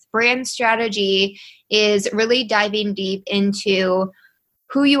brand strategy is really diving deep into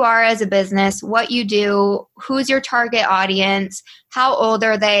who you are as a business, what you do, who's your target audience, how old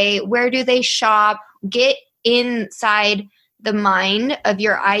are they, where do they shop, get inside the mind of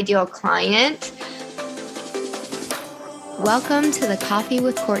your ideal client. Welcome to the Coffee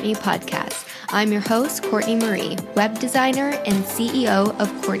with Courtney podcast. I'm your host, Courtney Marie, web designer and CEO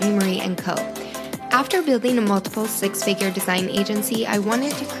of Courtney Marie & Co. After building a multiple six-figure design agency, I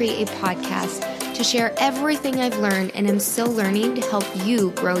wanted to create a podcast to share everything I've learned and am still learning to help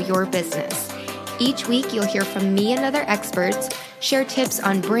you grow your business. Each week, you'll hear from me and other experts, share tips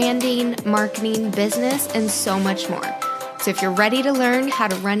on branding, marketing, business, and so much more. So if you're ready to learn how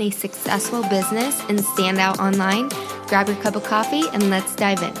to run a successful business and stand out online, grab your cup of coffee and let's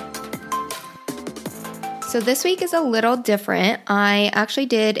dive in. So this week is a little different. I actually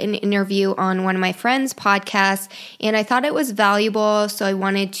did an interview on one of my friends' podcasts, and I thought it was valuable, so I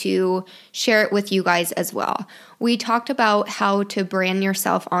wanted to share it with you guys as well. We talked about how to brand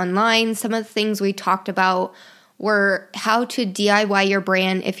yourself online. Some of the things we talked about were how to DIY your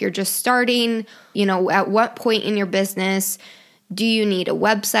brand if you're just starting. At what point in your business do you need a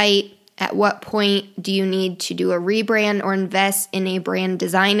website? At what point do you need to do a rebrand or invest in a brand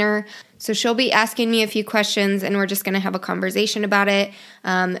designer? So she'll be asking me a few questions and we're just going to have a conversation about it.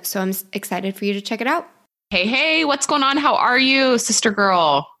 So I'm excited for you to check it out. Hey, what's going on? How are you, sister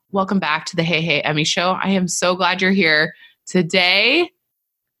girl? Welcome back to the Hey Emmy Show. I am so glad you're here. Today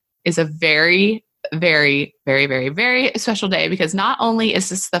is a very, very, very, very, very special day because not only is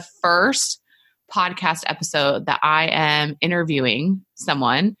this the first podcast episode that I am interviewing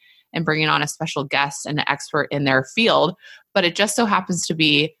someone and bringing on a special guest and an expert in their field, but it just so happens to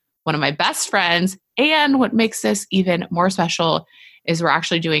be one of my best friends. And what makes this even more special is we're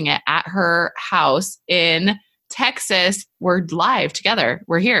actually doing it at her house in Texas. We're live together.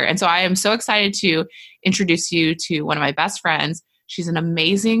 We're here. And so I am so excited to introduce you to one of my best friends. She's an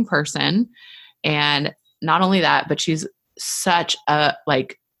amazing person. And not only that, but she's such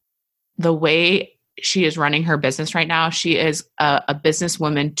the way she is running her business right now, she is a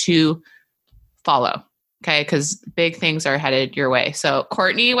businesswoman to follow. Okay, because big things are headed your way. So,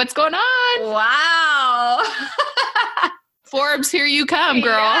 Courtney, what's going on? Wow. Forbes, here you come,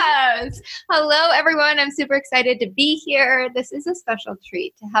 girl. Yes. Hello, everyone. I'm super excited to be here. This is a special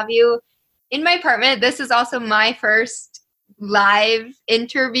treat to have you in my apartment. This is also my first live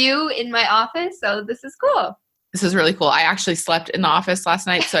interview in my office. So this is cool. This is really cool. I actually slept in the office last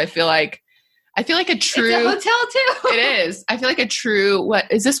night. So I feel like a true. It's a hotel too. It is. I feel like a true,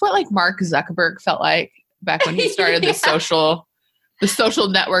 what Mark Zuckerberg felt like back when he started the social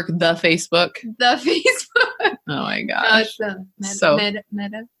network, the Facebook. Oh my gosh. No, it's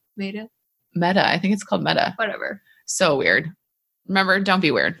Meta. I think it's called Meta. Whatever. So weird. Remember, don't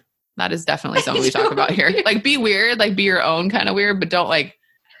be weird. That is definitely something we talk about here. Be weird, be your own kind of weird, but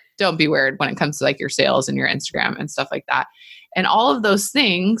don't be weird when it comes to your sales and your Instagram and stuff like that. And all of those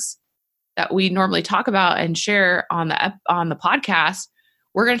things that we normally talk about and share on the podcast,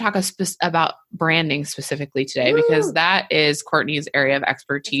 we're going to talk about branding specifically today. Woo! Because that is Courtney's area of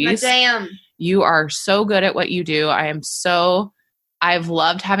expertise. Damn. You are so good at what you do. I've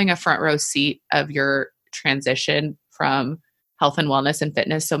loved having a front row seat of your transition from health and wellness and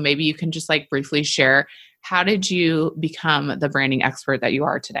fitness. So maybe you can just briefly share, how did you become the branding expert that you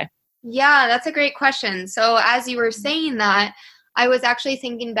are today? Yeah, that's a great question. So as you were saying that, I was actually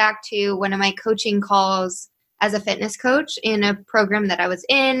thinking back to one of my coaching calls as a fitness coach in a program that I was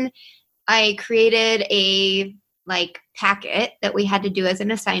in. I created a packet that we had to do as an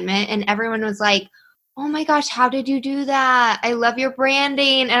assignment, and everyone was like, "Oh my gosh, how did you do that? I love your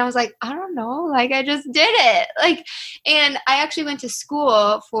branding." And I was like, "I don't know, I just did it." And I actually went to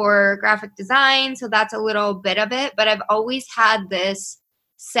school for graphic design, so that's a little bit of it, but I've always had this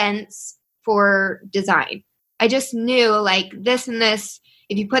sense for design. I just knew this and this,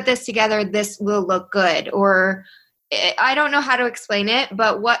 if you put this together, this will look good. Or I don't know how to explain it,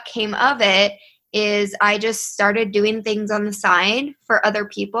 but what came of it is I just started doing things on the side for other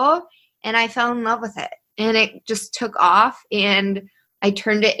people, and I fell in love with it. And it just took off, and I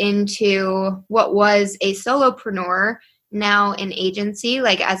turned it into what was a solopreneur, now an agency,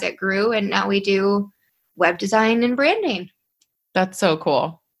 as it grew, and now we do web design and branding. That's so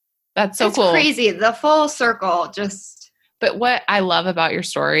cool. That's so cool. It's crazy. The full circle just. But what I love about your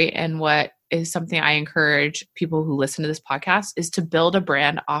story, and what is something I encourage people who listen to this podcast, is to build a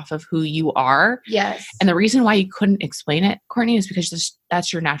brand off of who you are. Yes. And the reason why you couldn't explain it, Courtney, is because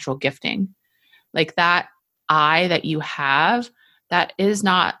that's your natural gifting. That eye that you have, that is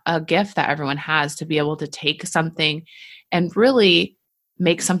not a gift that everyone has, to be able to take something and really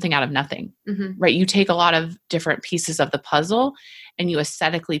make something out of nothing, Mm-hmm. right? You take a lot of different pieces of the puzzle and you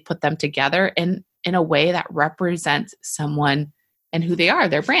aesthetically put them together in a way that represents someone and who they are,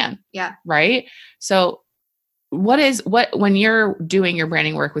 their brand. Yeah. Right. So when you're doing your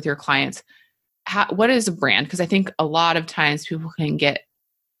branding work with your clients, what is a brand? Because I think a lot of times people can get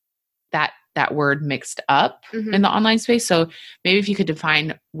that word mixed up Mm-hmm. in the online space. So maybe if you could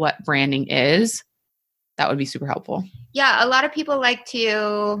define what branding is, that would be super helpful. Yeah, a lot of people like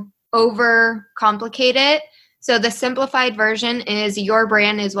to overcomplicate it. So the simplified version is your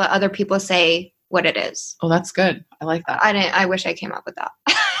brand is what other people say what it is. Oh, that's good. I like that. I wish I came up with that.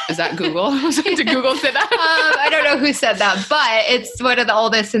 Is that Google? Did Google say that? I don't know who said that, but it's one of the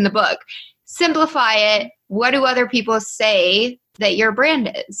oldest in the book. Simplify it. What do other people say that your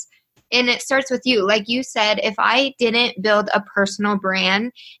brand is? And it starts with you. Like you said, if I didn't build a personal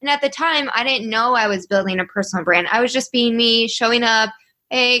brand, and at the time I didn't know I was building a personal brand. I was just being me, showing up.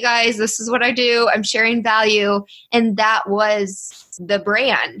 Hey guys, this is what I do. I'm sharing value. And that was the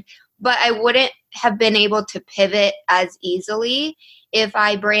brand. But I wouldn't have been able to pivot as easily if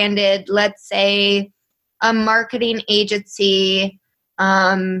I branded, let's say, a marketing agency,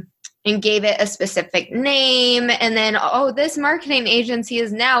 and gave it a specific name, and then, oh, this marketing agency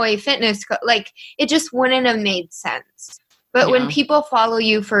is now a fitness like, it just wouldn't have made sense. But when people follow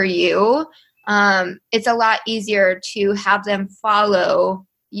you for you, it's a lot easier to have them follow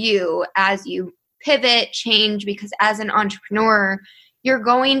you as you pivot, change, because as an entrepreneur, you're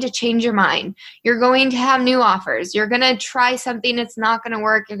going to change your mind. You're going to have new offers. You're going to try something that's not going to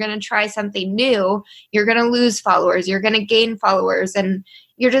work. You're going to try something new. You're going to lose followers. You're going to gain followers. And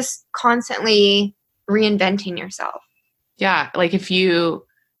you're just constantly reinventing yourself. Yeah. Like if you,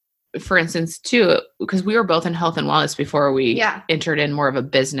 for instance, too, because we were both in health and wellness before we entered in more of a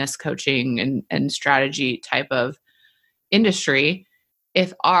business coaching and strategy type of industry.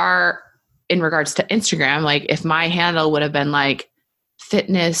 In regards to Instagram, like if my handle would have been like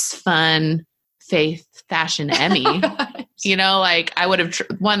fitness, fun, faith, fashion, Emmy, like I would have,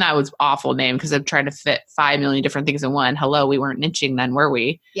 that was awful name because I'm trying to fit 5 million different things in one. Hello, we weren't niching then, were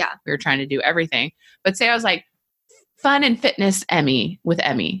we? Yeah. We were trying to do everything. But say I was like fun and fitness Emmy with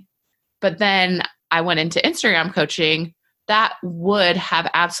Emmy. But then I went into Instagram coaching. That would have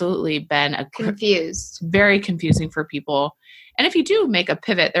absolutely been very confusing for people. And if you do make a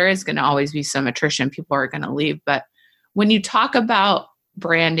pivot, there is going to always be some attrition. People are going to leave. But when you talk about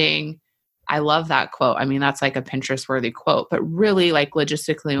branding, I love that quote. I mean, that's like a Pinterest worthy quote, but really like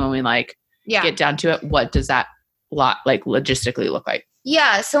logistically, when we get down to it, what does that logistically look like?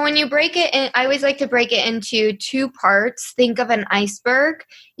 Yeah. So when you break it in, I always like to break it into 2 parts. Think of an iceberg.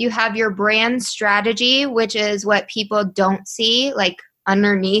 You have your brand strategy, which is what people don't see, like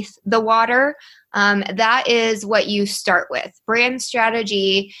underneath the water. That is what you start with. Brand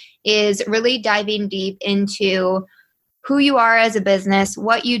strategy is really diving deep into who you are as a business,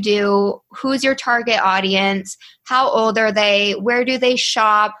 what you do, who's your target audience, how old are they, where do they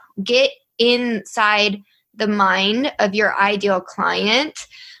shop, get inside the mind of your ideal client.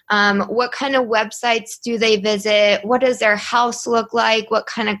 What kind of websites do they visit? What does their house look like? What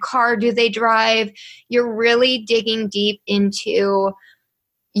kind of car do they drive? You're really digging deep into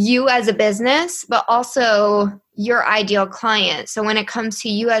you as a business, but also your ideal client. So when it comes to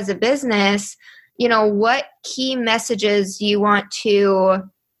you as a business, what key messages do you want to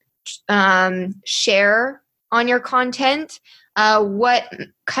share on your content? What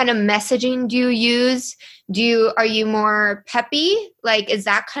kind of messaging do you use? Are you more peppy? Like, is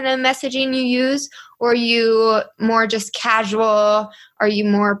that kind of messaging you use? Or are you more just casual? Are you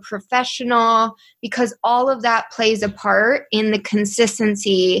more professional? Because all of that plays a part in the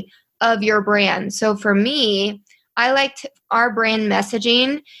consistency of your brand. So for me, our brand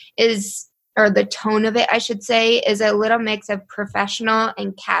messaging or the tone of it, I should say, is a little mix of professional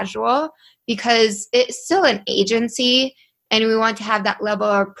and casual, because it's still an agency and we want to have that level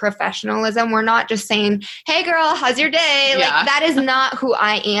of professionalism. We're not just saying, hey girl, how's your day? Yeah. Like, that is not who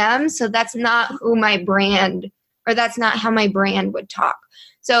I am. So that's not who my brand, or that's not how my brand would talk.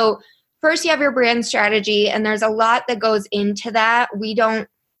 So first you have your brand strategy, and there's a lot that goes into that. We don't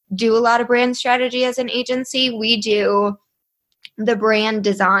do a lot of brand strategy as an agency. We do the brand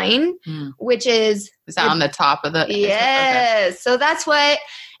design, which is that on the top of the yes. Okay. So that's what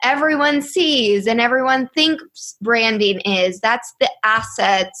everyone sees and everyone thinks branding is. That's the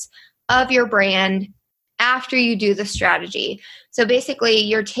assets of your brand after you do the strategy. So basically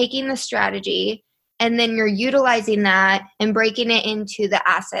you're taking the strategy and then you're utilizing that and breaking it into the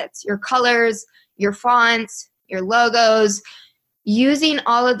assets, your colors, your fonts, your logos, using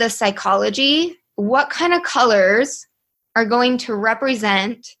all of the psychology. What kind of colors are going to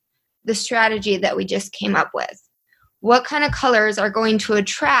represent the strategy that we just came up with? What kind of colors are going to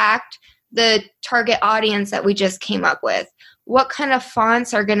attract the target audience that we just came up with? What kind of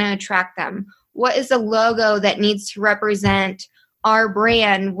fonts are going to attract them? What is the logo that needs to represent our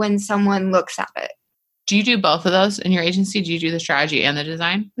brand when someone looks at it? Do you do both of those in your agency? Do you do the strategy and the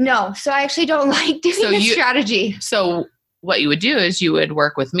design? No. So I actually don't like doing the strategy. So what you would do is you would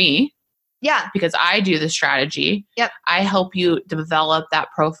work with me. Yeah. Because I do the strategy. Yep. I help you develop that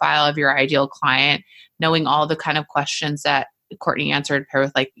profile of your ideal client, knowing all the kind of questions that Courtney answered, pair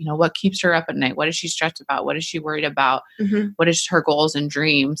with like, what keeps her up at night? What is she stressed about? What is she worried about? Mm-hmm. What is her goals and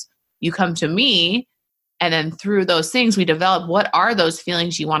dreams? You come to me, and then through those things, we develop what are those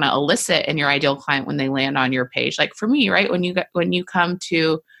feelings you want to elicit in your ideal client when they land on your page. Like for me, right? When you come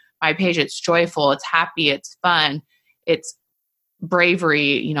to my page, it's joyful, it's happy, it's fun, it's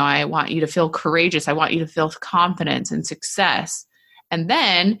bravery. I want you to feel courageous. I want you to feel confidence and success. And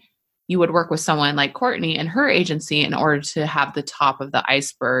then you would work with someone like Courtney and her agency in order to have the top of the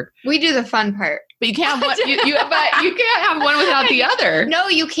iceberg. We do the fun part. But you can't have one, but you can't have one without the other. No,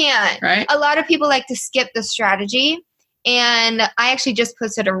 you can't. Right? A lot of people like to skip the strategy. And I actually just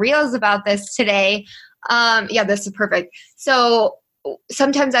posted a Reels about this today. This is perfect. So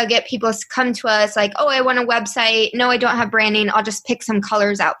sometimes I'll get people come to us like, oh, I want a website. No, I don't have branding. I'll just pick some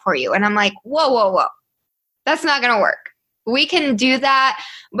colors out for you. And I'm like, whoa. That's not going to work. We can do that,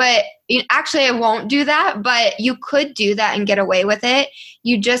 but actually I won't do that, but you could do that and get away with it.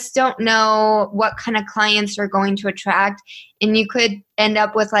 You just don't know what kind of clients you're going to attract. And you could end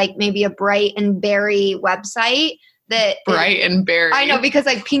up with like maybe a bright and berry website. Bright and berry. I know, because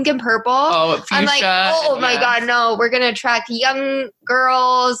like pink and purple. Oh, fuchsia. I'm like, oh my God, no, we're going to attract young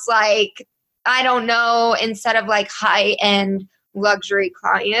girls, like, I don't know, instead of like high-end luxury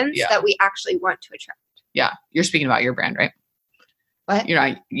clients that we actually want to attract. Yeah. You're speaking about your brand, right? What?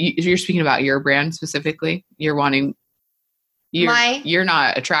 You're speaking about your brand specifically. You're not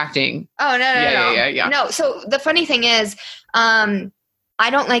attracting. Oh, no. Yeah. No. So the funny thing is, I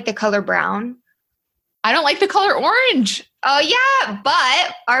don't like the color brown. I don't like the color orange. Oh, yeah.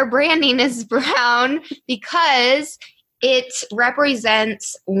 But our branding is brown because it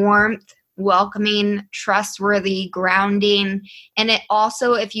represents warmth, welcoming, trustworthy, grounding. And it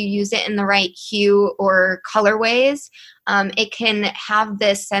also, if you use it in the right hue or colorways, it can have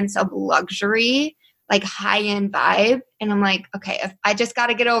this sense of luxury, like high-end vibe. And I'm like, okay, I just got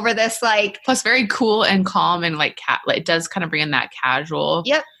to get over this. Like, plus very cool and calm and like it does kind of bring in that casual.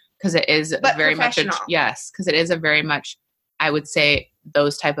 Yep. Because it is very much, because it is a very much, I would say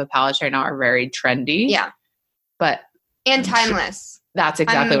those type of palettes right now are very trendy. Yeah. And timeless. That's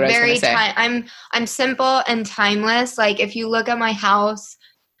exactly what I was going to say. I'm simple and timeless. Like if you look at my house,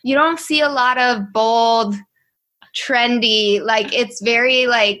 you don't see a lot of bold, trendy, like it's very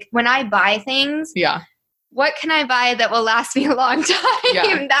like when I buy things. Yeah. What can I buy that will last me a long time?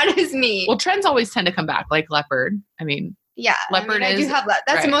 Yeah. That is me. Well, trends always tend to come back, like leopard. I mean, yeah, leopard I do have that.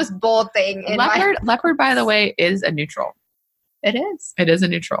 That's right. The most bold thing. Leopard, by the way, is a neutral. It is. It is a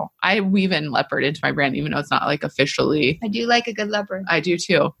neutral. I weave in leopard into my brand, even though it's not like officially. I do like a good leopard. I do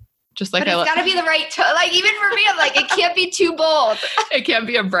too. Just like but it's got to be the right tone. Like even for me, I'm like, it can't be too bold. It can't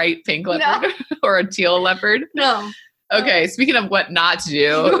be a bright pink leopard or a teal leopard. No. Okay. Speaking of what not to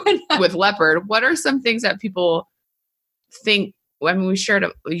do with leopard, what are some things that people think? I mean, we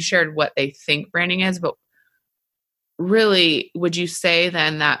shared what they think branding is, but really, would you say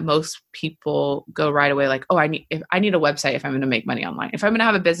then that most people go right away like, oh, I need a website if I'm going to make money online. If I'm going to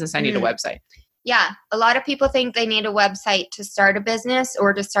have a business, I need a website. Yeah. A lot of people think they need a website to start a business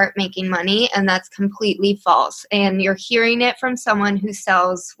or to start making money, and that's completely false. And you're hearing it from someone who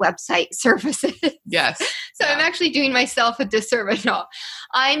sells website services. Yes. So I'm actually doing myself a disservice. No,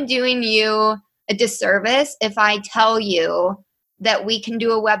 I'm doing you a disservice if I tell you that we can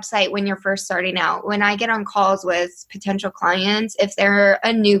do a website when you're first starting out. When I get on calls with potential clients, if they're a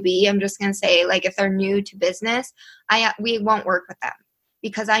newbie, I'm just going to say, like, if they're new to business, we won't work with them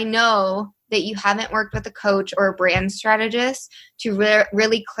because I know that you haven't worked with a coach or a brand strategist to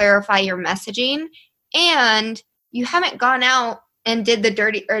really clarify your messaging, and you haven't gone out and done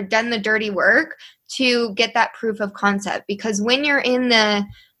the dirty work to get that proof of concept. Because when you're in the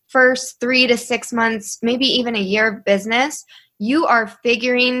first 3 to 6 months, maybe even a year of business, you are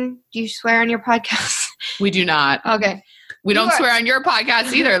figuring. Do you swear on your podcast? We do not. Okay. We don't swear on your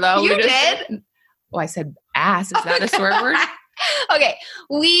podcast either, though. You did? Oh, I said ass. Is that a swear word? Okay.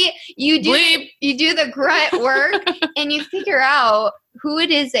 You do the grunt work and you figure out who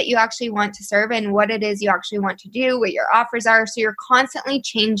it is that you actually want to serve and what it is you actually want to do, what your offers are. So you're constantly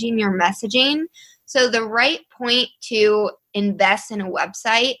changing your messaging So the right point to invest in a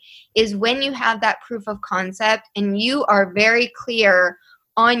website is when you have that proof of concept and you are very clear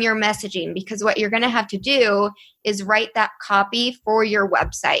on your messaging, because what you're going to have to do is write that copy for your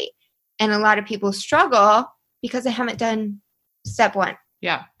website. And a lot of people struggle because they haven't done step one.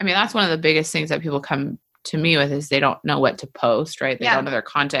 Yeah. I mean, that's one of the biggest things that people come to me with is they don't know what to post, right? They don't know their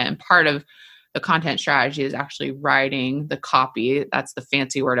content. And part of the content strategy is actually writing the copy. That's the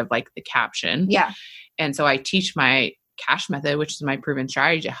fancy word of like the caption. Yeah. And so I teach my cash method, which is my proven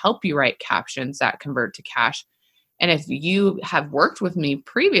strategy to help you write captions that convert to cash. And if you have worked with me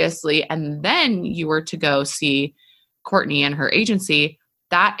previously and then you were to go see Courtney and her agency,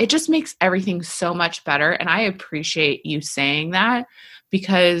 that it just makes everything so much better. And I appreciate you saying that,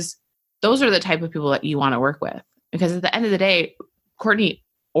 because those are the type of people that you want to work with. Because at the end of the day, Courtney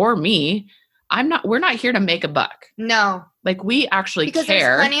or me, we're not here to make a buck. No. Like we actually because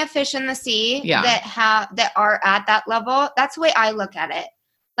care. There's plenty of fish in the sea that are at that level. That's the way I look at it.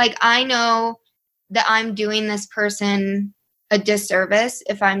 Like I know that I'm doing this person a disservice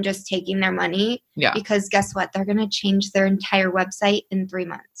if I'm just taking their money. Yeah. Because guess what? They're going to change their entire website in 3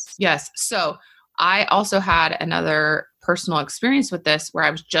 months. Yes. So I also had another personal experience with this where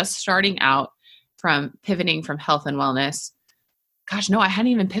I was just starting out from pivoting from health and wellness. Gosh, no, I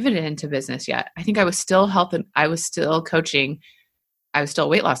hadn't even pivoted into business yet. I think I was still health and I was still coaching. I was still a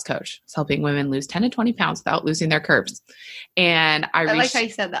weight loss coach. I was helping women lose 10 to 20 pounds without losing their curves. And I like how you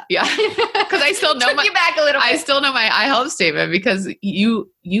said that. Yeah. Because I still know you back a little bit. I still know my I help statement, because you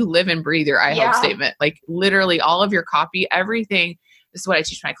live and breathe your I help statement. Like literally all of your copy, everything. This is what I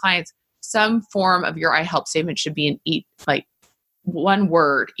teach my clients. Some form of your I help statement should be like one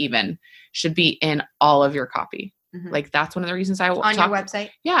word even should be in all of your copy. Mm-hmm. Like that's one of the reasons I on your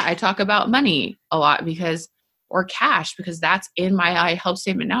website. Yeah. I talk about money a lot or cash, because that's in my I help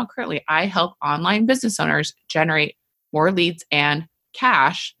statement now. Currently, I help online business owners generate more leads and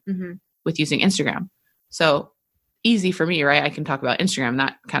cash with using Instagram. So easy for me, right? I can talk about Instagram.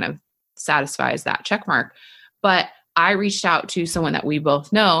 That kind of satisfies that check mark. But I reached out to someone that we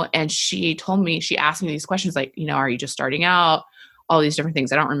both know, and she asked me these questions like, are you just starting out? All these different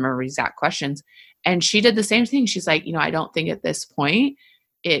things. I don't remember exact questions. And she did the same thing. She's like, I don't think at this point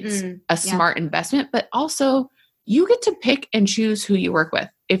it's a smart investment, but also you get to pick and choose who you work with.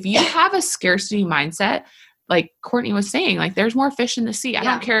 If you have a scarcity mindset, like Courtney was saying, like there's more fish in the sea. I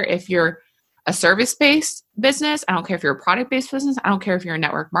don't care if you're a service-based business. I don't care if you're a product-based business. I don't care if you're in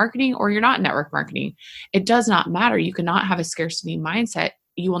network marketing or you're not network marketing. It does not matter. You cannot have a scarcity mindset.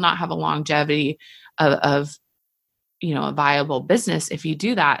 You will not have a longevity of a viable business if you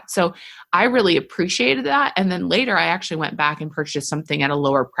do that. So I really appreciated that. And then later I actually went back and purchased something at a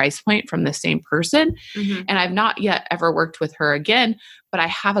lower price point from the same person. Mm-hmm. And I've not yet ever worked with her again, but I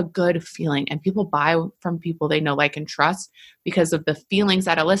have a good feeling, and people buy from people they know, like, and trust because of the feelings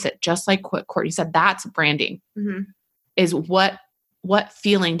that elicit. Just like what Courtney said, that's branding is what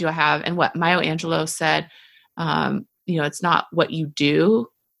feeling do I have? And what Maya Angelou said, it's not what you do.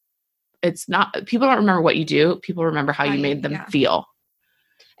 It's not, people don't remember what you do. People remember how you made them feel.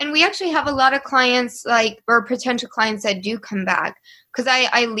 And we actually have a lot of clients or potential clients that do come back, because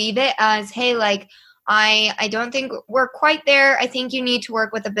I leave it as, hey, I don't think we're quite there. I think you need to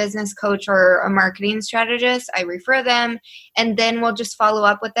work with a business coach or a marketing strategist. I refer them, and then we'll just follow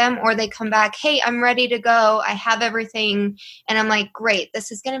up with them. Or they come back, hey, I'm ready to go. I have everything. And I'm like, great, this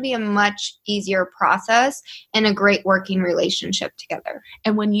is going to be a much easier process and a great working relationship together.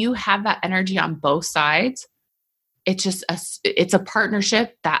 And when you have that energy on both sides, it's a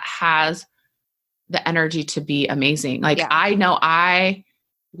partnership that has the energy to be amazing. I know I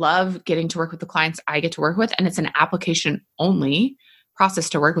love getting to work with the clients I get to work with, and it's an application only process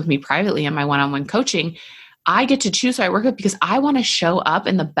to work with me privately in my one-on-one coaching. I get to choose who I work with because I want to show up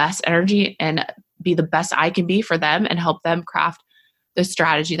in the best energy and be the best I can be for them and help them craft the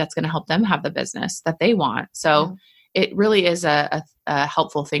strategy that's going to help them have the business that they want. So it really is a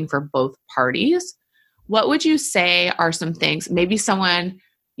helpful thing for both parties. What would you say are some things, maybe someone,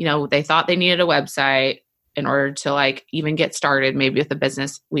 they thought they needed a website in order to even get started, maybe with a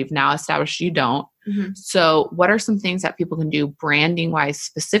business. We've now established you don't. Mm-hmm. So what are some things that people can do branding wise,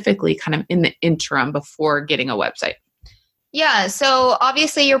 specifically kind of in the interim before getting a website? Yeah. So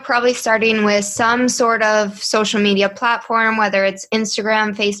obviously you're probably starting with some sort of social media platform, whether it's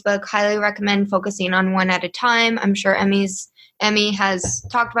Instagram, Facebook. Highly recommend focusing on one at a time. I'm sure Emmy has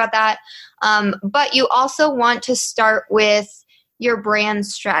talked about that. But you also want to start with your brand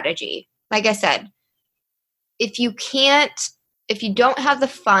strategy. Like I said, if you don't have the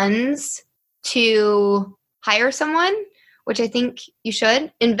funds to hire someone, which I think you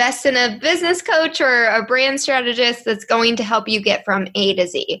should, invest in a business coach or a brand strategist that's going to help you get from A to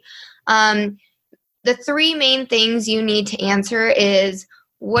Z. The three main things you need to answer is,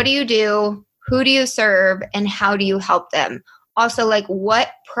 what do you do, who do you serve, and how do you help them? Also, like, what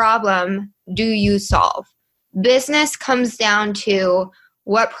problem do you solve? Business comes down to,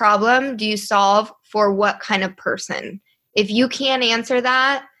 what problem do you solve for what kind of person? If you can't answer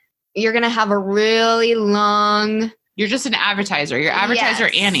that, you're going to have a really long... You're just an advertiser. You're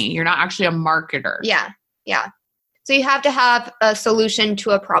advertiser Annie. You're not actually a marketer. Yeah. So you have to have a solution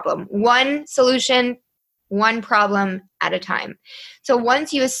to a problem. One solution, one problem at a time. So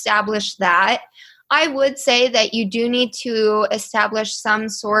once you establish that, I would say that you do need to establish some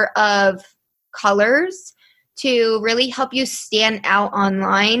sort of colors to really help you stand out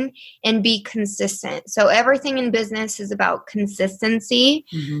online and be consistent. So everything in business is about consistency.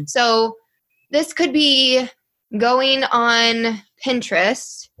 Mm-hmm. So this could be going on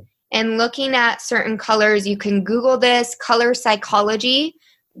Pinterest and looking at certain colors. You can Google this, color psychology,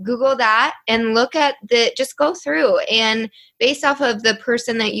 Google that, and look at just go through, and based off of the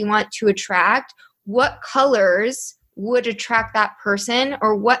person that you want to attract, what colors would attract that person,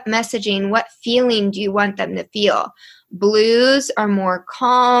 or what messaging, what feeling do you want them to feel? Blues are more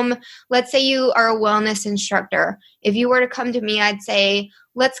calm. Let's say you are a wellness instructor. If you were to come to me, I'd say,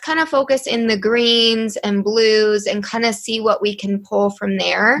 let's kind of focus in the greens and blues and kind of see what we can pull from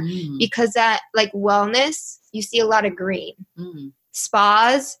there. Because that, like wellness, you see a lot of green.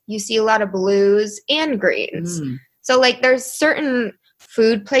 Spas, you see a lot of blues and greens. So like there's certain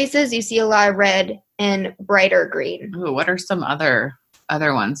food places you see a lot of red and brighter green. Ooh, what are some other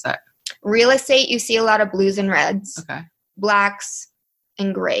ones that? Real estate, you see a lot of blues and reds. Okay. Blacks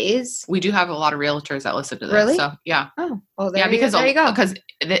and grays. We do have a lot of realtors that listen to this. Really? So yeah. Oh, well, there you go. Because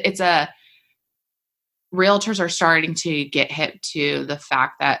realtors are starting to get hip to the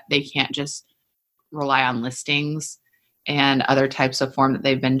fact that they can't just rely on listings and other types of form that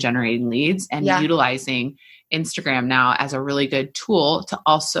they've been generating leads, and utilizing Instagram now as a really good tool to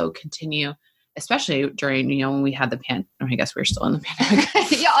also continue, especially during, when we had I guess we're still in the pandemic.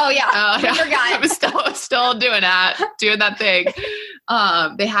 I forgot. I'm still doing that thing.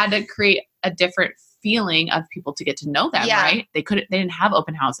 They had to create a different feeling of people to get to know them, right? They didn't have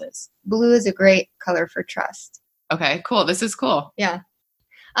open houses. Blue is a great color for trust. Okay, cool. This is cool. Yeah.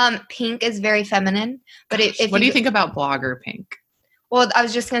 Pink is very feminine, but what do you think about blogger pink? Well, I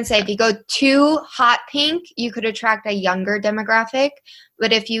was just going to say, if you go too hot pink, you could attract a younger demographic.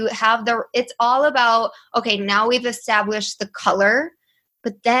 But if you have it's all about, okay, now we've established the color,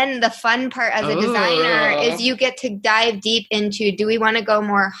 but then the fun part as a designer is you get to dive deep into, do we want to go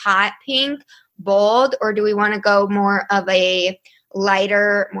more hot pink, bold, or do we want to go more of a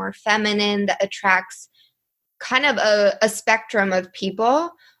lighter, more feminine that attracts kind of a spectrum of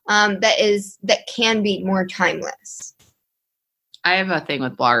people that can be more timeless? I have a thing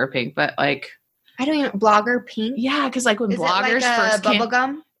with blogger pink, but like, I don't even blogger pink. Yeah, because like when bloggers it like first bubble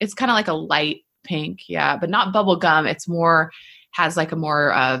gum, it's kind of like a light pink, but not bubble gum. It's has like a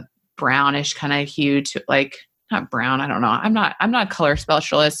more brownish kind of hue to, like, not brown. I don't know. I'm not a color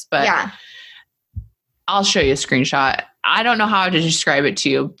specialist, but I'll show you a screenshot. I don't know how to describe it to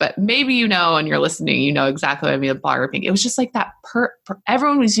you, but maybe and you're listening, exactly what I mean with blogger pink. It was just like that.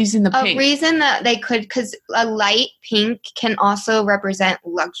 Everyone was using the pink. A reason that they could, because a light pink can also represent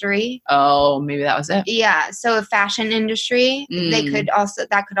luxury. Oh, maybe that was it. Yeah. So a fashion industry, that could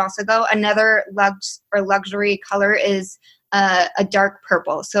also go. Another luxury color is a dark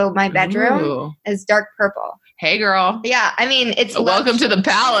purple. So my bedroom is dark purple. Hey, girl. Yeah. I mean, it's welcome to the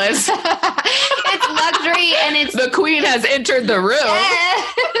palace. It's luxury, and it's the queen has entered the room.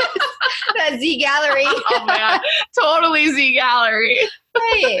 The Z Gallery. Oh man, totally Z Gallery.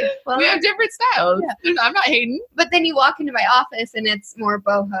 Hey, well, we have different styles. Yeah. I'm not hating. But then you walk into my office and it's more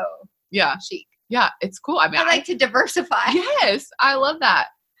boho. Yeah, chic. Yeah, it's cool. I mean, I like to diversify. Yes, I love that.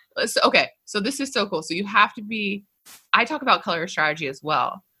 So this is so cool. So you have to be. I talk about color strategy as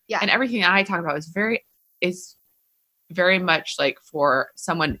well. Yeah, and everything that I talk about is very much like for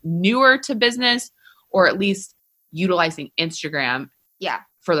someone newer to business, or at least utilizing Instagram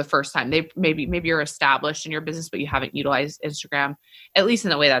for the first time. Maybe you're established in your business, but you haven't utilized Instagram, at least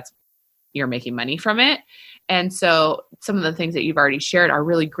in the way that's you're making money from it. And so some of the things that you've already shared are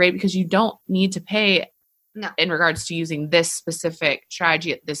really great, because you don't need to pay in regards to using this specific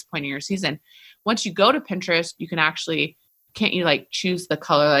strategy at this point in your season. Once you go to Pinterest, you can actually, can't you like choose the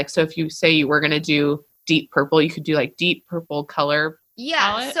color? Like, so if you say you were going to do deep purple, you could do like deep purple color.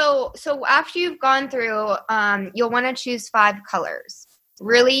 Yeah. Palette. So after you've gone through, you'll want to choose 5 colors.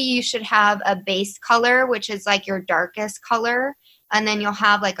 really you should have a base color, which is like your darkest color. And then you'll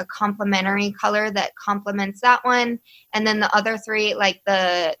have like a complementary color that complements that one. And then the other three, like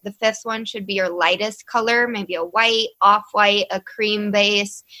the fifth one should be your lightest color, maybe a white, off-white, a cream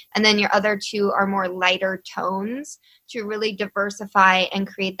base. And then your other two are more lighter tones to really diversify and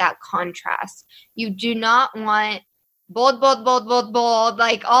create that contrast. You do not want bold, bold, bold, bold, bold,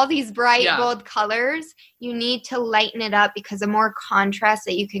 like all these bright, bold colors. You need to lighten it up because the more contrast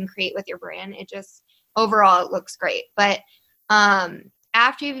that you can create with your brand, it just overall it looks great. But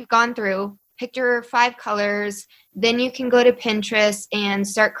after you've gone through, pick your 5 colors, then you can go to Pinterest and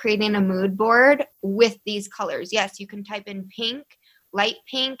start creating a mood board with these colors. Yes, you can type in pink, light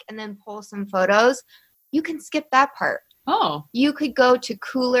pink, and then pull some photos. You can skip that part. Oh. You could go to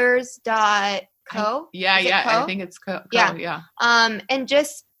coolers.co. I think it's co. Yeah. And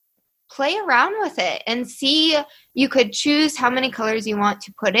just play around with it and see. You could choose how many colors you want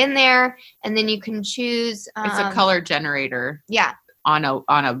to put in there, and then you can choose. It's a color generator. Yeah. On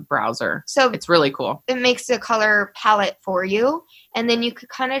a browser. So it's really cool. It makes a color palette for you, and then you could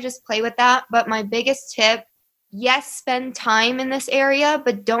kind of just play with that. But my biggest tip, yes, spend time in this area,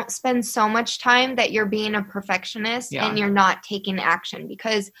 but don't spend so much time that you're being a perfectionist and you're not taking action,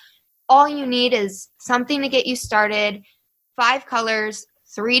 because all you need is something to get you started, 5 colors,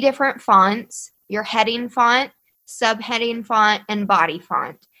 3 different fonts, your heading font, subheading font, and body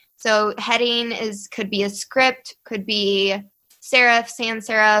font. So heading could be a script, could be serif, sans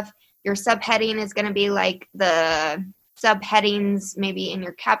serif. Your subheading is going to be like the subheadings maybe in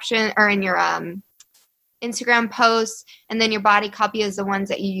your caption or in your Instagram posts. And then your body copy is the ones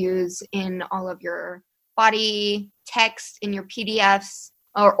that you use in all of your body text in your PDFs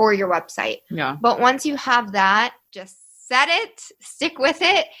or your website. Yeah. But once you have that, just set it, stick with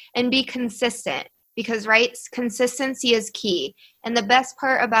it, and be consistent. Because, right, consistency is key. And the best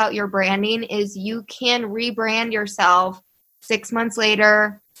part about your branding is you can rebrand yourself 6 months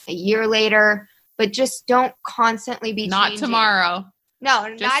later, a year later, but just don't constantly be not changing. Tomorrow. No,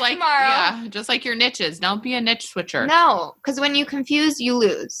 just not like, tomorrow. Yeah, just like your niches. Don't be a niche switcher. No, because when you confuse, you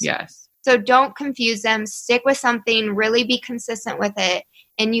lose. Yes. So don't confuse them. Stick with something. Really be consistent with it,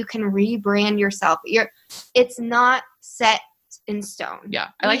 and you can rebrand yourself. It's not set in stone. Yeah.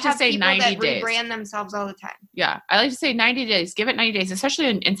 I like to say 90 days. Rebrand themselves all the time. Yeah. I like to say 90 days. Give it 90 days, especially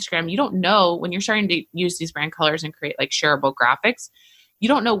on Instagram. You don't know when you're starting to use these brand colors and create like shareable graphics. You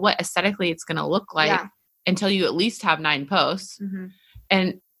don't know what aesthetically it's going to look like until you at least have 9 posts. Mm-hmm.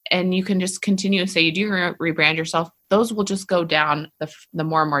 And you can just continue to say you do rebrand yourself. Those will just go down the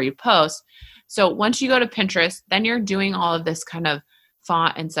more and more you post. So once you go to Pinterest, then you're doing all of this kind of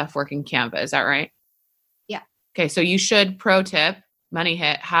font and stuff work in Canva. Is that right? Yeah. Okay. So you should, pro tip, money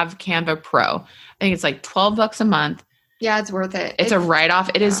hit, have Canva Pro. I think it's like $12 a month. Yeah, it's worth it. It's a write-off.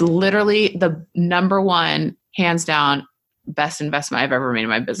 It is literally the number one, hands down, best investment I've ever made in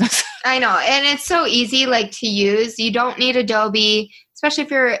my business. I know. And it's so easy to use. You don't need Adobe, especially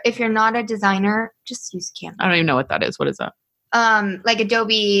if you're not a designer, just use Canva. I don't even know what that is. What is that? Like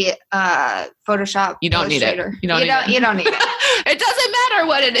Adobe Photoshop. You don't need it. You don't need it. It doesn't matter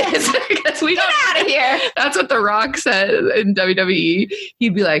what it is because we Get out of here. That's what The Rock said in WWE.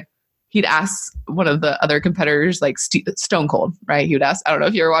 He'd ask one of the other competitors, like Stone Cold, right? He would ask, I don't know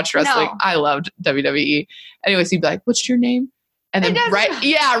if you ever watched wrestling. No. I loved WWE. Anyways, he'd be like, what's your name? And then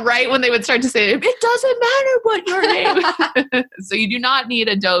right when they would start to say it doesn't matter what your name. So you do not need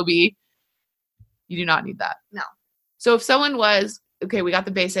Adobe. You do not need that. No. So if someone was, okay, we got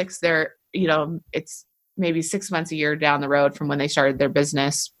the basics, they're, it's maybe 6 months, a year down the road from when they started their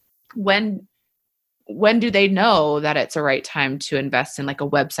business. When do they know that it's a right time to invest in like a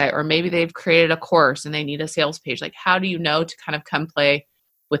website, or maybe they've created a course and they need a sales page? Like, how do you know to kind of come play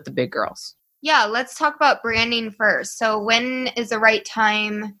with the big girls? Yeah, let's talk about branding first. So when is the right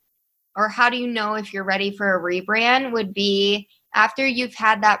time, or how do you know if you're ready for a rebrand? Would be after you've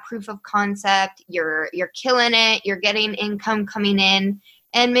had that proof of concept, you're killing it, you're getting income coming in,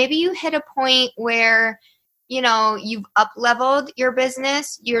 and maybe you hit a point where you've up-leveled your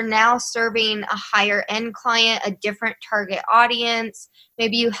business. You're now serving a higher end client, a different target audience.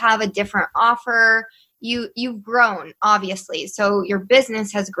 Maybe you have a different offer. You've grown, obviously. So your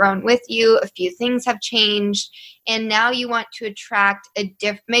business has grown with you. A few things have changed. And now you want to attract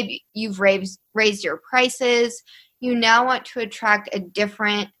maybe you've raised your prices. You now want to attract a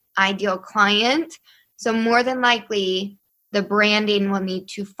different ideal client. So more than likely, the branding will need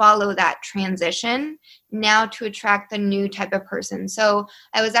to follow that transition now to attract the new type of person. So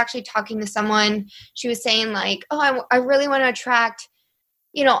I was actually talking to someone. She was saying like, I really want to attract,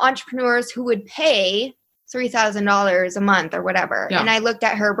 entrepreneurs who would pay $3,000 a month or whatever. Yeah. And I looked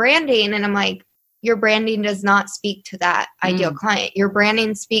at her branding and I'm like, your branding does not speak to that ideal client. Your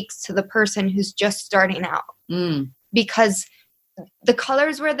branding speaks to the person who's just starting out. Because the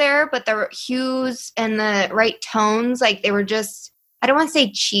colors were there, but the hues and the right tones, like they were just, I don't want to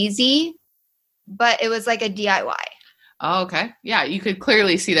say cheesy, but it was like a DIY. Oh, okay. Yeah, you could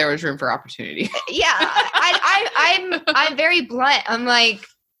clearly see there was room for opportunity. Yeah, I'm very blunt. I'm like,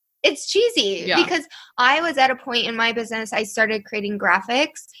 it's cheesy because I was at a point in my business, I started creating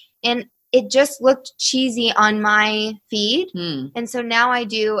graphics and it just looked cheesy on my feed. And so now I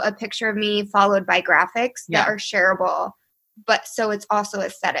do a picture of me followed by graphics that are shareable, but so it's also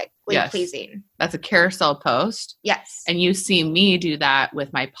aesthetically pleasing. That's a carousel post. Yes. And you see me do that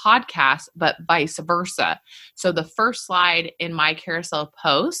with my podcast, but vice versa. So the first slide in my carousel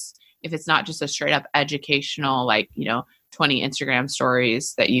posts, if it's not just a straight up educational, like, 20 Instagram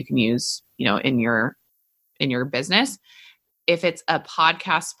stories that you can use, in your business. If it's a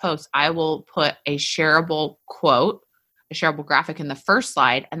podcast post, I will put a shareable quote, a shareable graphic in the first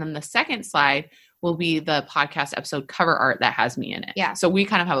slide. And then the second slide will be the podcast episode cover art that has me in it. Yeah. So we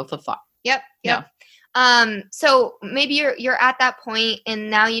kind of have a flip-flop. Yep. So maybe you're at that point and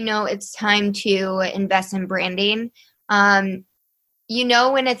now it's time to invest in branding. When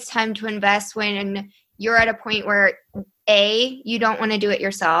it's time to invest when you're at a point where A, you don't want to do it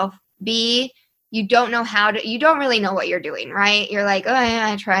yourself. B, you don't know you don't really know what you're doing, right? You're like, oh, yeah,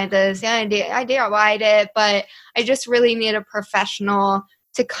 I tried this. Yeah, I DIY'd it, but I just really need a professional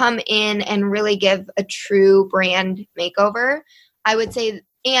to come in and really give a true brand makeover. I would say,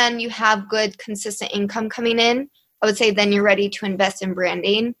 and you have good, consistent income coming in, I would say then you're ready to invest in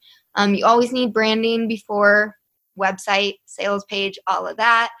branding. You always need branding before website, sales page, all of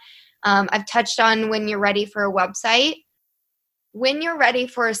that. I've touched on when you're ready for a website. When you're ready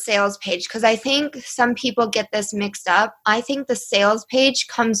for a sales page, because I think some people get this mixed up. I think the sales page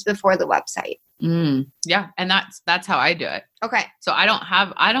comes before the website. Yeah. And that's how I do it. Okay. So I don't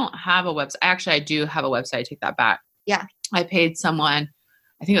have a website. Actually, I do have a website. I take that back. Yeah. I paid someone,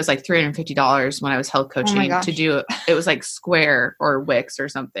 I think it was like $350 when I was health coaching to do it was like Square or Wix or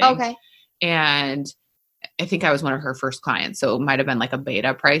something. Okay. And I think I was one of her first clients. So it might've been like a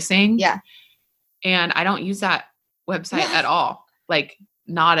beta pricing. Yeah. And I don't use that website at all. Like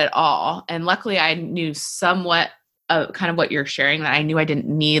not at all. And luckily I knew somewhat kind of what you're sharing, that I knew I didn't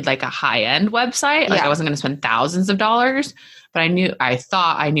need like a high-end website. Like I wasn't going to spend thousands of dollars, but I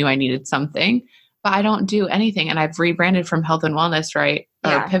thought I knew I needed something, but I don't do anything. And I've rebranded from health and wellness, right?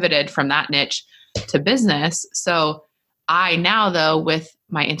 Or pivoted from that niche to business. So I now though, with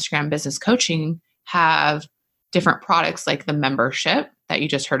my Instagram business coaching, have different products like the membership that you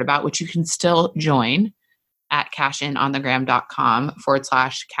just heard about, which you can still join at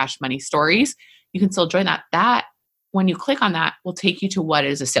cashinonthegram.com/cashmoneystories. You can still join that. That, when you click on that, will take you to what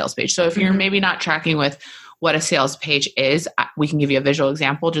is a sales page. So if you're maybe not tracking with what a sales page is, we can give you a visual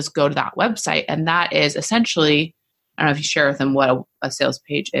example. Just go to that website. And that is essentially, I don't know if you share with them what a sales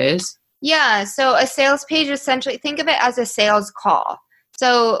page is. Yeah. So a sales page, essentially, think of it as a sales call.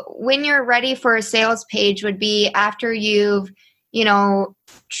 So when you're ready for a sales page would be after you've,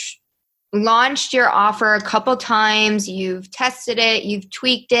 launched your offer a couple times, you've tested it, you've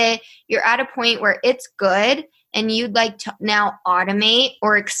tweaked it, you're at a point where it's good and you'd like to now automate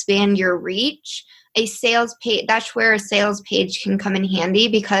or expand your reach. A sales page, that's where a sales page can come in handy,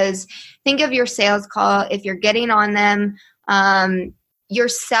 because think of your sales call. If you're getting on them,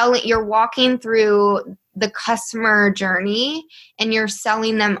 you're walking through the customer journey and you're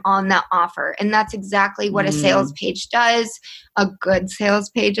selling them on that offer. And that's exactly what a sales page does. A good sales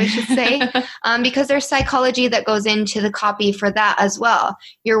page, I should say, because there's psychology that goes into the copy for that as well.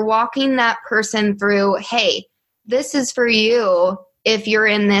 You're walking that person through, hey, this is for you if you're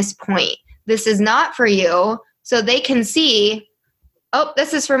in this point. This is not for you. So they can see, oh,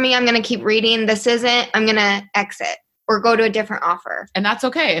 this is for me. I'm going to keep reading. This isn't. I'm going to exit or go to a different offer. And that's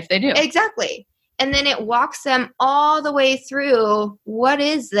okay if they do. Exactly. And then it walks them all the way through, what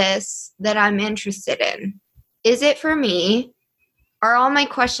is this that I'm interested in? Is it for me? Are all my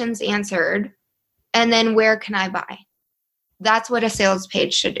questions answered? And then where can I buy? That's what a sales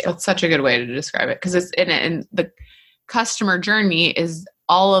page should do. That's such a good way to describe it, because it's in the customer journey is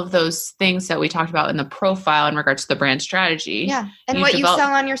all of those things that we talked about in the profile in regards to the brand strategy. Yeah. And what you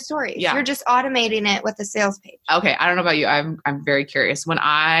sell on your stories. Yeah. You're just automating it with a sales page. Okay. I don't know about you. I'm very curious. When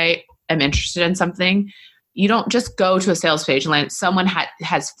I am interested in something, you don't just go to a sales page and someone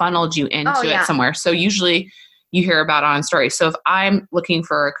has funneled you into it somewhere. So usually you hear about on stories. So if I'm looking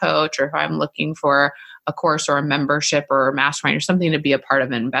for a coach, or if I'm looking for a course or a membership or a mastermind or something to be a part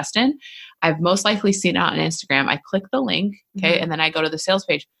of and invest in, I've most likely seen it on Instagram. I click the link, okay, and then I go to the sales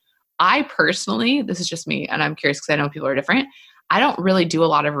page. I personally, this is just me, and I'm curious because I know people are different. I don't really do a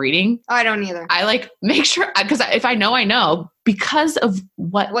lot of reading. Oh, I don't either. I like make sure, because if I know because of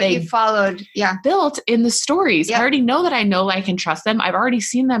what they you followed, built in the stories. Yep. I already know that I know I can trust them. I've already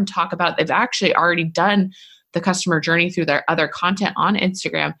seen them talk about it. They've actually already done the customer journey through their other content on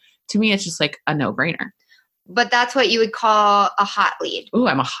Instagram. To me, it's just like a no-brainer. But that's what you would call a hot lead. Ooh,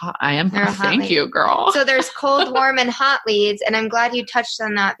 I am. Thank you, girl. So there's cold, warm, and hot leads. And I'm glad you touched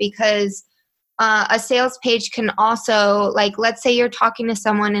on that because a sales page can also, like, let's say you're talking to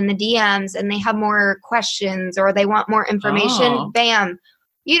someone in the DMs and they have more questions or they want more information. Bam.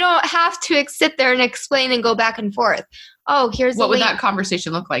 You don't have to sit there and explain and go back and forth. Oh, here's what would that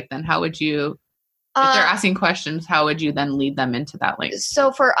conversation look like then? How would you, if they're asking questions, how would you then lead them into that link?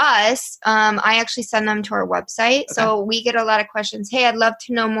 So for us, I actually send them to our website. Okay. So we get a lot of questions. Hey, I'd love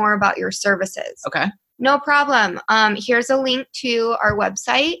to know more about your services. Okay. No problem. Here's a link to our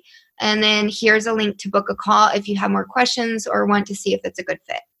website. And then here's a link to book a call if you have more questions or want to see if it's a good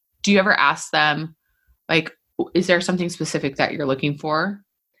fit. Do you ever ask them, like, is there something specific that you're looking for?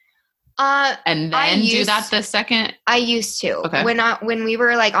 And then do that the second? I used to. Okay. When we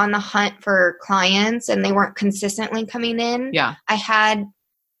were like on the hunt for clients and they weren't consistently coming in. Yeah. I had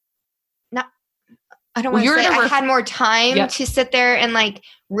I had more time to sit there and like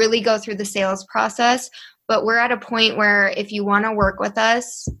really go through the sales process. But we're at a point where if you want to work with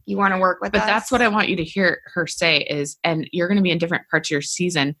us, you want to work with us. But that's what I want you to hear her say is, and you're going to be in different parts of your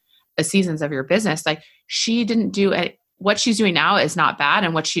seasons of your business. Like she didn't do it. What she's doing now is not bad.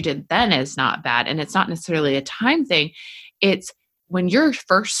 And what she did then is not bad. And it's not necessarily a time thing. It's when you're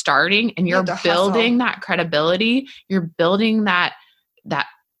first starting and you're building that credibility, you're building that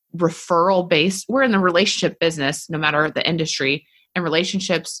referral base. We're in the relationship business, no matter the industry, and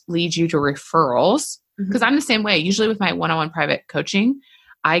relationships lead you to referrals. Because I'm the same way. Usually with my one-on-one private coaching,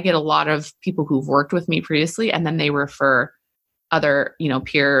 I get a lot of people who've worked with me previously, and then they refer other,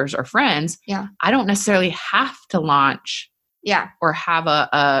 peers or friends. Yeah. I don't necessarily have to launch or have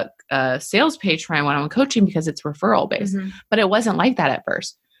a sales page for my one-on-one coaching because it's referral based. But it wasn't like that at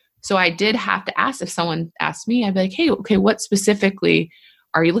first. So I did have to ask. If someone asked me, I'd be like, hey, okay, what specifically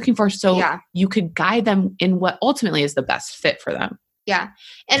are you looking for? So you could guide them in what ultimately is the best fit for them. Yeah.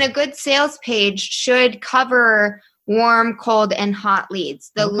 And a good sales page should cover warm, cold, and hot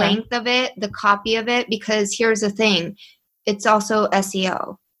leads. The length of it, the copy of it, because here's the thing. It's also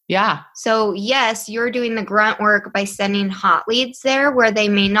SEO. Yeah. So yes, you're doing the grunt work by sending hot leads there where they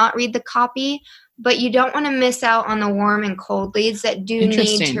may not read the copy, but you don't want to miss out on the warm and cold leads that do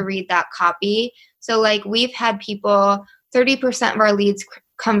need to read that copy. So like we've had people, 30% of our leads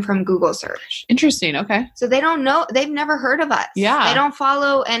come from Google search. Interesting. Okay. So they don't know, they've never heard of us. Yeah. They don't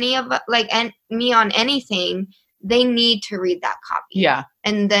follow any of me on anything. They need to read that copy. Yeah.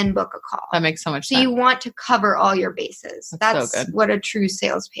 And then book a call. That makes so much sense. So you want to cover all your bases. That's so good. What a true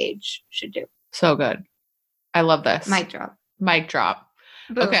sales page should do. So good. I love this. Mic drop.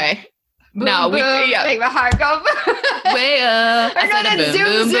 Boom. Okay. Boom, now boom. Make my heart go way up. Or no, that's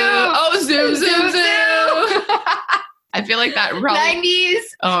zoom, zoom. Oh, zoom. I feel like that probably 90s.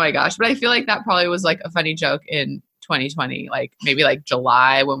 Oh my gosh. But I feel like that probably was like a funny joke in 2020, like maybe like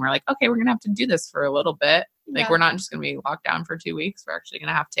July, when we're like, okay, we're going to have to do this for a little bit. Like we're not just going to be locked down for 2 weeks. We're actually going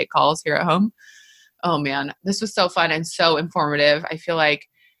to have to take calls here at home. Oh man, this was so fun and so informative. I feel like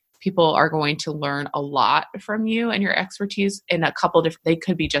people are going to learn a lot from you and your expertise in a couple different, they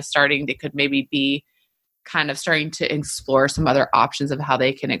could be just starting. They could maybe be kind of starting to explore some other options of how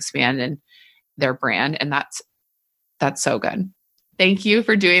they can expand in their brand. And that's so good. Thank you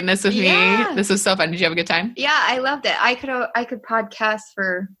for doing this with me. This was so fun. Did you have a good time? Yeah, I loved it. I could podcast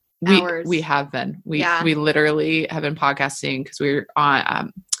for hours. We have been. We literally have been podcasting because we were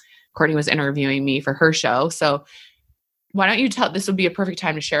on, Courtney was interviewing me for her show. So why don't you this would be a perfect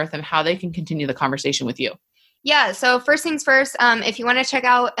time to share with them how they can continue the conversation with you. Yeah. So first things first, if you want to check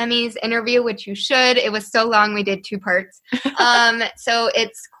out Emmy's interview, which you should, it was so long. We did 2 parts. So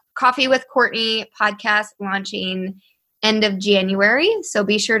it's Coffee with Courtney podcast launching end of January. So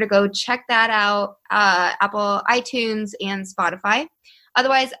be sure to go check that out, Apple, iTunes, and Spotify.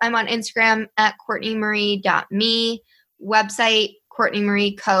 Otherwise, I'm on Instagram at CourtneyMarie.me, website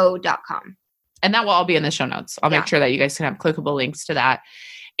CourtneyMarieCo.com. And that will all be in the show notes. I'll make sure that you guys can have clickable links to that.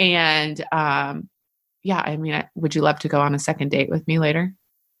 And I mean, would you love to go on a second date with me later?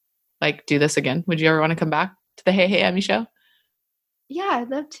 Like do this again? Would you ever want to come back to the Hey Hey Emmy show? Yeah, I'd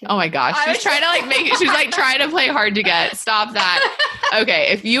love to. Oh my gosh. She's trying to like make it. She's like trying to play hard to get. Stop that. Okay,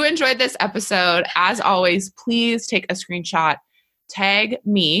 if you enjoyed this episode, as always, please take a screenshot, tag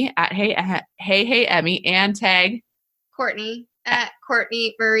me at Hey Emmy, and tag Courtney at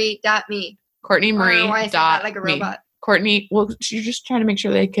CourtneyMarie.me. CourtneyMarie.me. Like a robot. Courtney, well, you're just trying to make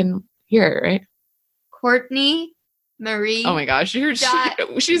sure they can hear it, right? Courtney Marie. Oh my gosh,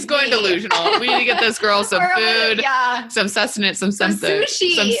 she's going delusional. We need to get this girl some food, some sustenance, some something,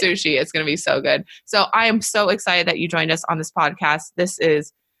 some sushi. It's going to be so good. So I am so excited that you joined us on this podcast. This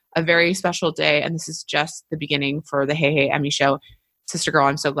is a very special day, and this is just the beginning for the Hey Emmy Show. Sister girl,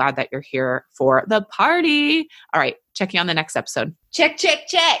 I'm so glad that you're here for the party. All right, check you on the next episode. Check.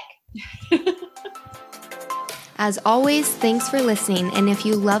 As always, thanks for listening. And if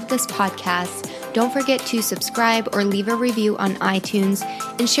you love this podcast, don't forget to subscribe or leave a review on iTunes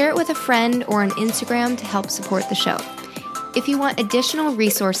and share it with a friend or on Instagram to help support the show. If you want additional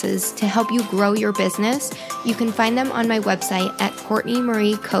resources to help you grow your business, you can find them on my website at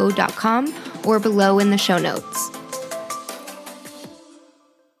CourtneyMarieCo.com or below in the show notes.